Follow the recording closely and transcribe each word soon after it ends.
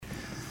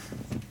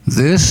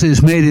This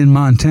is Made in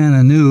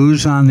Montana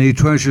News on the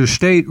Treasure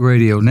State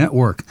Radio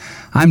Network.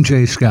 I'm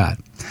Jay Scott.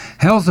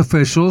 Health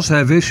officials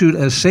have issued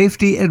a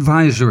safety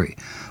advisory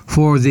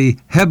for the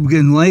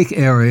Hebgen Lake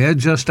area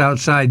just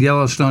outside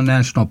Yellowstone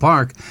National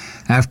Park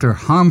after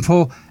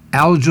harmful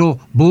algal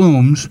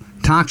blooms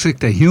toxic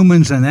to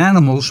humans and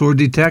animals were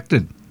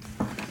detected.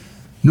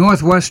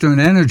 Northwestern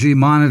Energy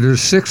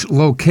monitors 6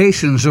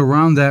 locations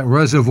around that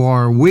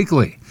reservoir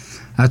weekly.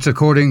 That's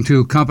according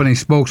to company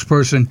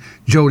spokesperson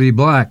Jody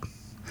Black.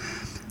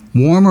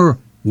 Warmer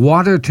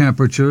water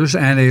temperatures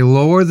and a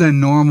lower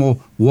than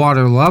normal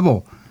water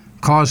level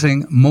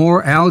causing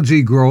more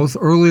algae growth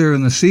earlier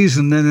in the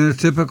season than in a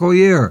typical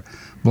year.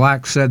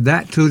 Black said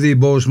that to the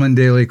Bozeman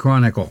Daily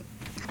Chronicle.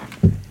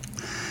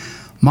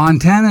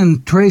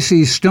 Montanan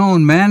Tracy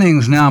Stone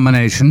Manning's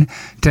nomination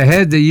to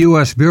head the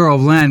U.S. Bureau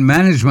of Land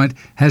Management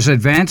has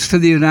advanced to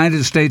the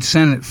United States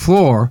Senate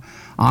floor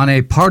on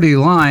a party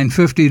line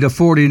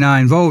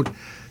 50-49 vote,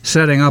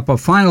 setting up a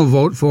final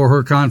vote for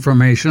her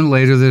confirmation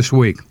later this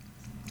week.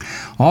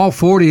 All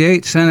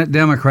 48 Senate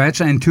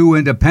Democrats and 2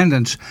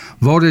 independents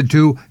voted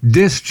to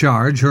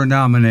discharge her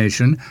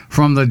nomination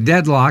from the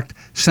deadlocked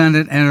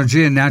Senate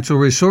Energy and Natural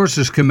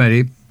Resources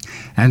Committee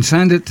and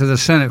send it to the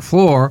Senate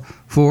floor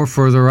for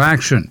further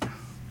action.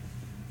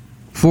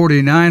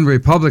 49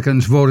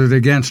 Republicans voted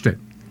against it.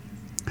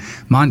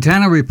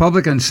 Montana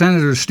Republican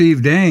Senator Steve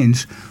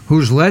Daines,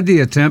 who's led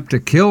the attempt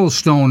to kill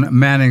Stone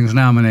Manning's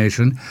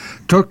nomination,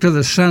 took to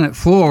the Senate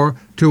floor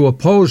to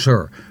oppose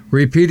her,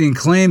 repeating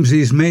claims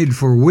he's made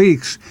for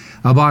weeks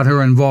about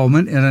her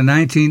involvement in a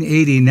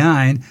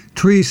 1989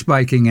 tree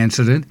spiking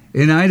incident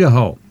in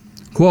Idaho.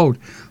 Quote,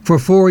 "For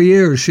 4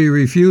 years she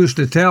refused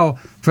to tell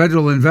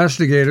federal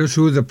investigators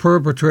who the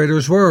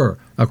perpetrators were,"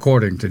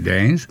 according to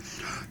Daines.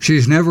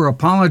 "She's never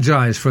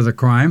apologized for the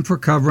crime for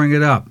covering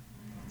it up."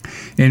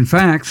 In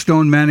fact,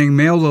 Stone Manning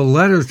mailed a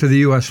letter to the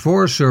U.S.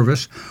 Forest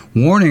Service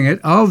warning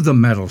it of the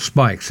metal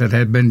spikes that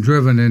had been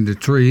driven into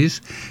trees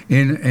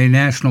in a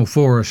national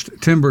forest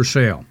timber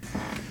sale.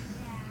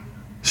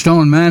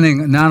 Stone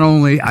Manning not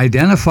only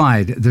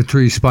identified the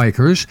tree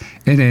spikers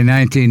in a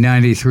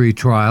 1993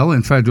 trial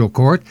in federal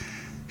court,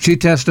 she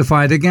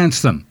testified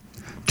against them.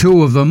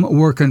 2 of them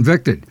were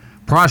convicted.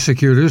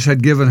 Prosecutors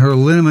had given her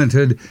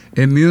limited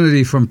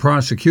immunity from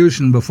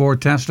prosecution before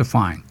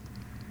testifying.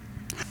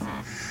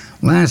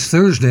 Last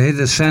Thursday,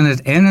 the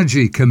Senate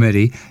Energy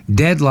Committee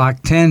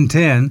deadlocked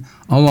 10-10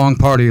 along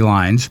party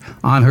lines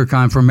on her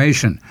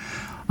confirmation.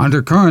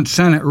 Under current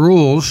Senate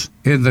rules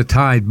in the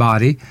tied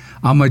body,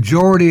 a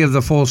majority of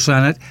the full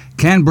Senate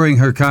can bring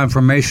her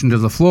confirmation to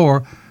the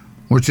floor,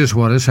 which is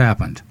what has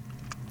happened.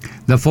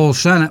 The full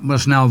Senate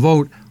must now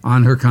vote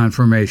on her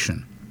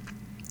confirmation.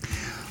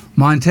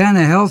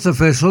 Montana health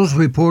officials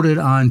reported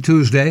on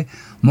Tuesday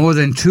more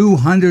than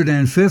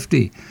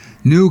 250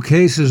 new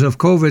cases of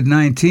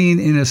COVID-19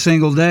 in a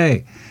single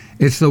day.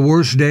 It's the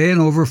worst day in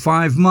over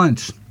 5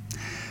 months.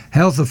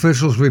 Health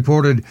officials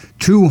reported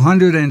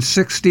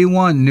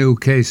 261 new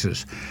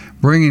cases,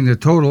 bringing the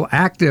total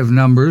active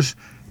numbers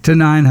to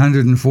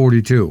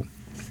 942.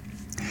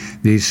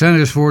 The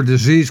Centers for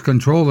Disease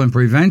Control and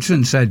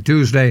Prevention said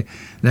Tuesday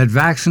that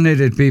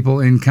vaccinated people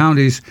in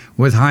counties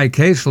with high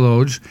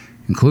caseloads,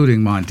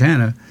 including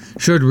Montana,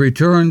 should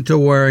return to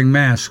wearing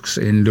masks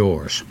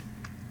indoors.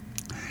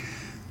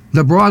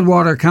 The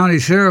Broadwater County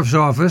Sheriff's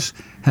Office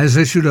has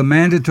issued a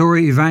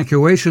mandatory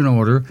evacuation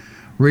order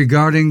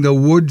regarding the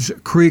Woods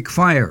Creek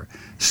fire,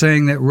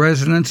 saying that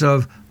residents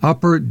of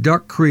Upper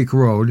Duck Creek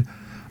Road,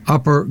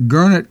 Upper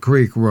Gurnett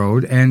Creek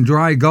Road, and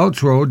Dry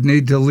Gulch Road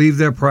need to leave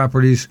their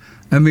properties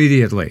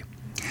immediately.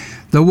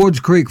 The Woods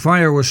Creek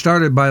fire was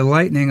started by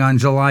lightning on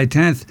July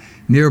 10th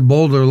near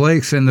Boulder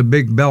Lakes in the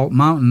Big Belt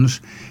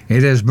Mountains.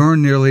 It has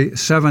burned nearly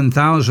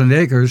 7,000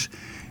 acres.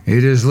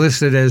 It is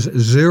listed as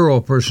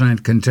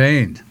 0%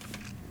 contained.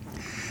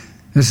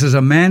 This is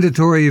a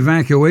mandatory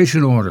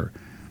evacuation order.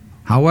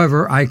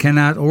 However, I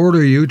cannot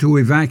order you to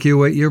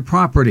evacuate your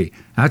property.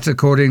 That's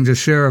according to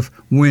Sheriff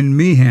Wynn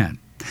Meehan.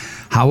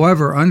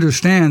 However,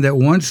 understand that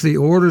once the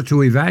order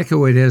to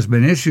evacuate has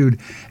been issued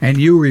and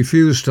you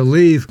refuse to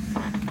leave,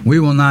 we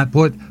will not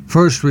put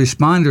first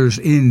responders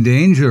in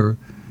danger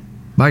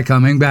by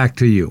coming back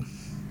to you.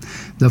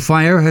 The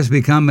fire has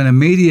become an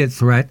immediate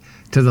threat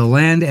to the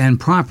land and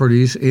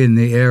properties in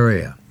the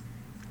area.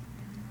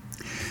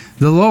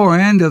 The lower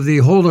end of the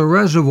Holder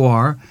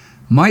Reservoir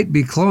might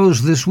be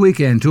closed this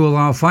weekend to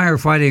allow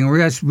firefighting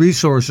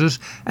resources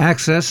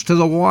access to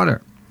the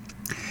water.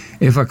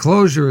 If a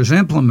closure is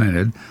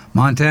implemented,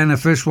 Montana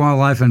Fish,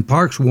 Wildlife, and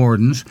Parks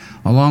wardens,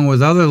 along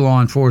with other law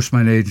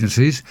enforcement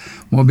agencies,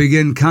 will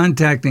begin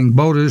contacting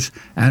boaters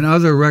and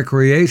other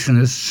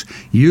recreationists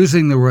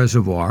using the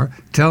reservoir,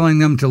 telling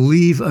them to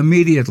leave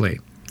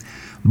immediately.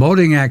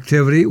 Boating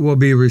activity will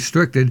be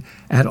restricted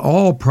at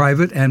all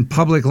private and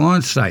public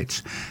launch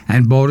sites,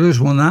 and boaters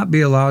will not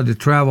be allowed to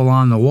travel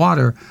on the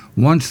water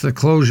once the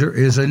closure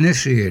is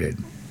initiated.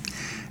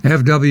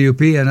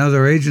 FWP and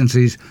other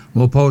agencies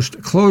will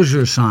post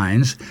closure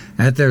signs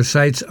at their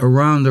sites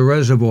around the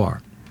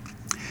reservoir.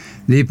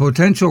 The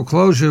potential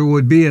closure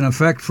would be in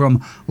effect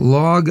from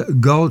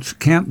Log Gulch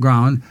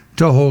Campground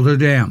to Holder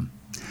Dam.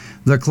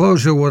 The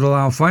closure would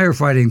allow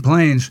firefighting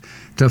planes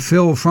to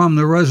fill from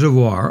the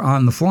reservoir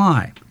on the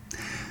fly.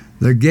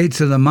 The gates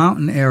of the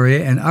mountain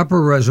area and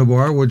upper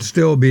reservoir would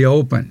still be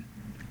open.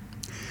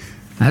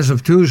 As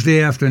of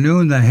Tuesday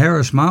afternoon, the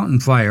Harris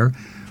Mountain Fire,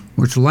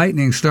 which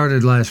lightning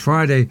started last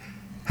Friday,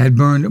 had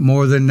burned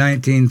more than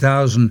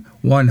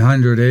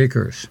 19,100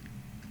 acres.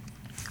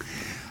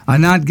 A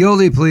not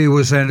guilty plea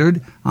was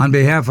entered on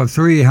behalf of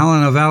 3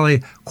 Helena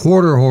Valley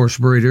quarter horse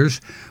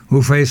breeders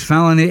who face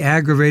felony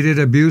aggravated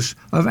abuse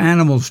of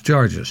animals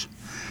charges.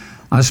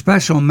 A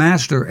special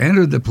master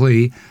entered the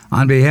plea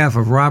on behalf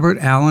of Robert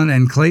Allen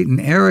and Clayton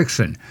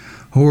Erickson,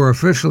 who were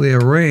officially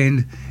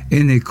arraigned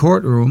in the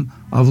courtroom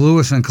of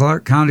Lewis and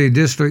Clark County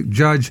District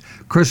Judge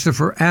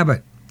Christopher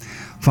Abbott.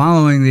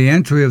 Following the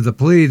entry of the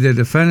plea, the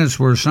defendants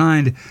were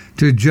assigned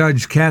to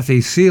Judge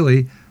Kathy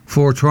Seeley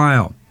for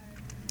trial.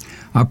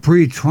 A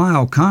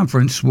pre-trial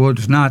conference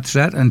was not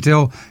set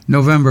until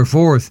November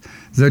 4th.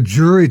 The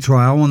jury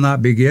trial will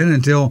not begin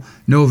until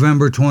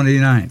November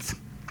 29th.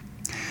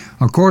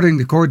 According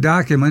to court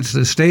documents,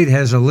 the state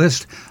has a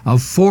list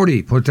of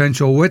 40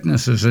 potential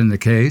witnesses in the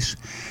case.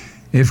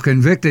 If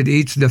convicted,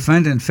 each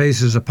defendant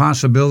faces a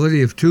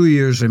possibility of 2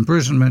 years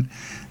imprisonment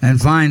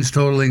and fines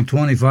totaling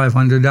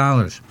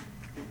 $2,500.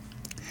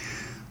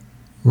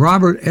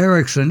 Robert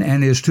Erickson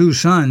and his 2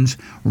 sons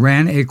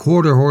ran a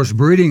quarter horse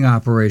breeding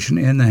operation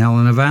in the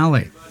Helena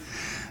Valley.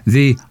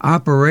 The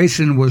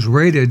operation was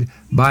raided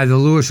by the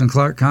Lewis and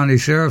Clark County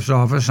Sheriff's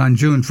Office on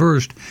June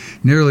 1st.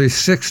 Nearly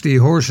 60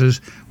 horses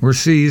were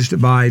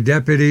seized by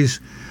deputies,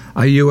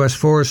 a U.S.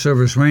 Forest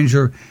Service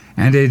ranger,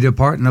 and a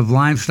Department of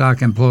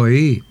Livestock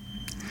employee.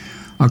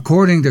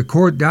 According to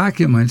court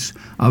documents,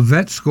 a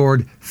vet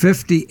scored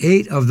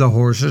 58 of the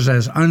horses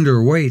as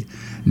underweight.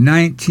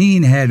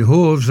 19 had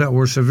hooves that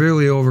were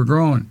severely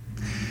overgrown.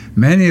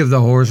 Many of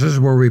the horses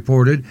were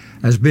reported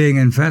as being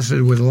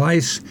infested with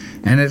lice,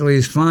 and at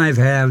least 5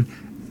 had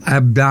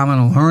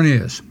abdominal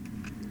hernias.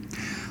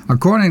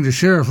 According to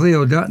Sheriff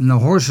Leo Dutton, the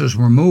horses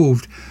were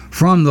moved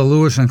from the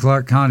Lewis and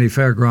Clark County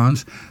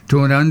Fairgrounds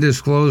to an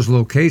undisclosed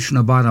location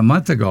about a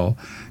month ago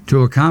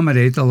to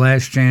accommodate the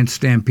Last Chance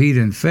Stampede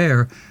and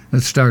Fair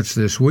that starts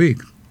this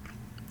week.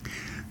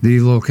 The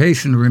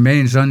location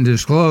remains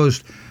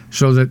undisclosed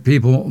so that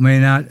people may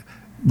not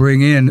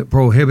bring in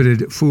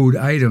prohibited food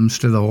items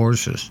to the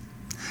horses.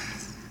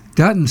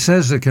 Dutton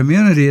says the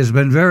community has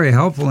been very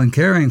helpful in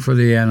caring for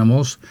the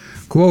animals.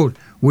 Quote,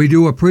 "We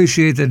do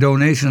appreciate the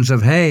donations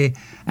of hay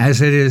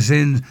as it is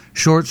in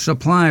short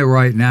supply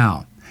right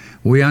now.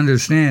 We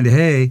understand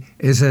hay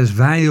is as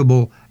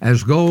valuable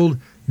as gold."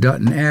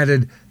 Dutton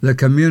added, "The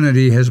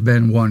community has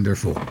been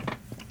wonderful."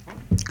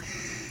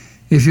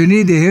 If you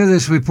need to hear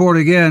this report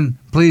again,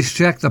 please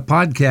check the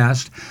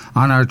podcast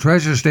on our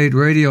Treasure State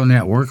Radio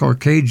Network or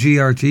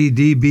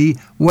KGRT-DB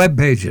web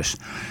pages.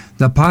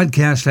 The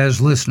podcast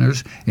has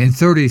listeners in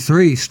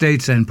 33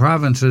 states and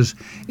provinces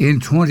in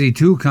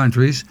 22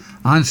 countries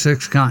on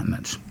 6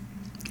 continents.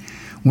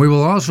 We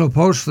will also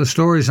post the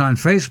stories on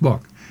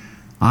Facebook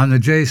on the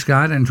Jay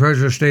Scott and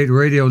Treasure State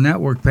Radio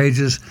Network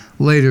pages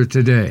later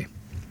today.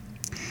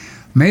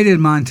 Made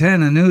in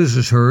Montana News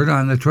is heard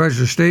on the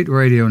Treasure State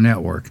Radio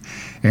Network,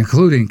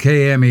 including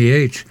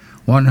KMEH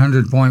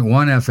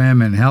 100.1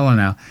 FM in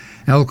Helena,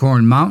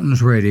 Elkhorn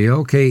Mountains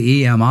Radio,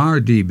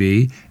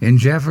 KEMR-DB in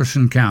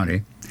Jefferson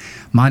County,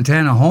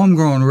 Montana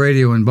Homegrown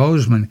Radio in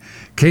Bozeman,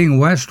 King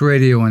West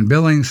Radio in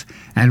Billings,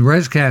 and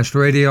Rescast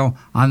Radio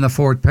on the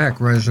Fort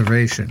Peck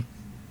Reservation.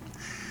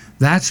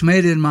 That's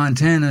Made in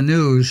Montana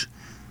News.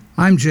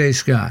 I'm Jay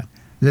Scott.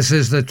 This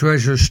is the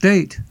Treasure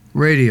State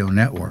Radio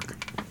Network.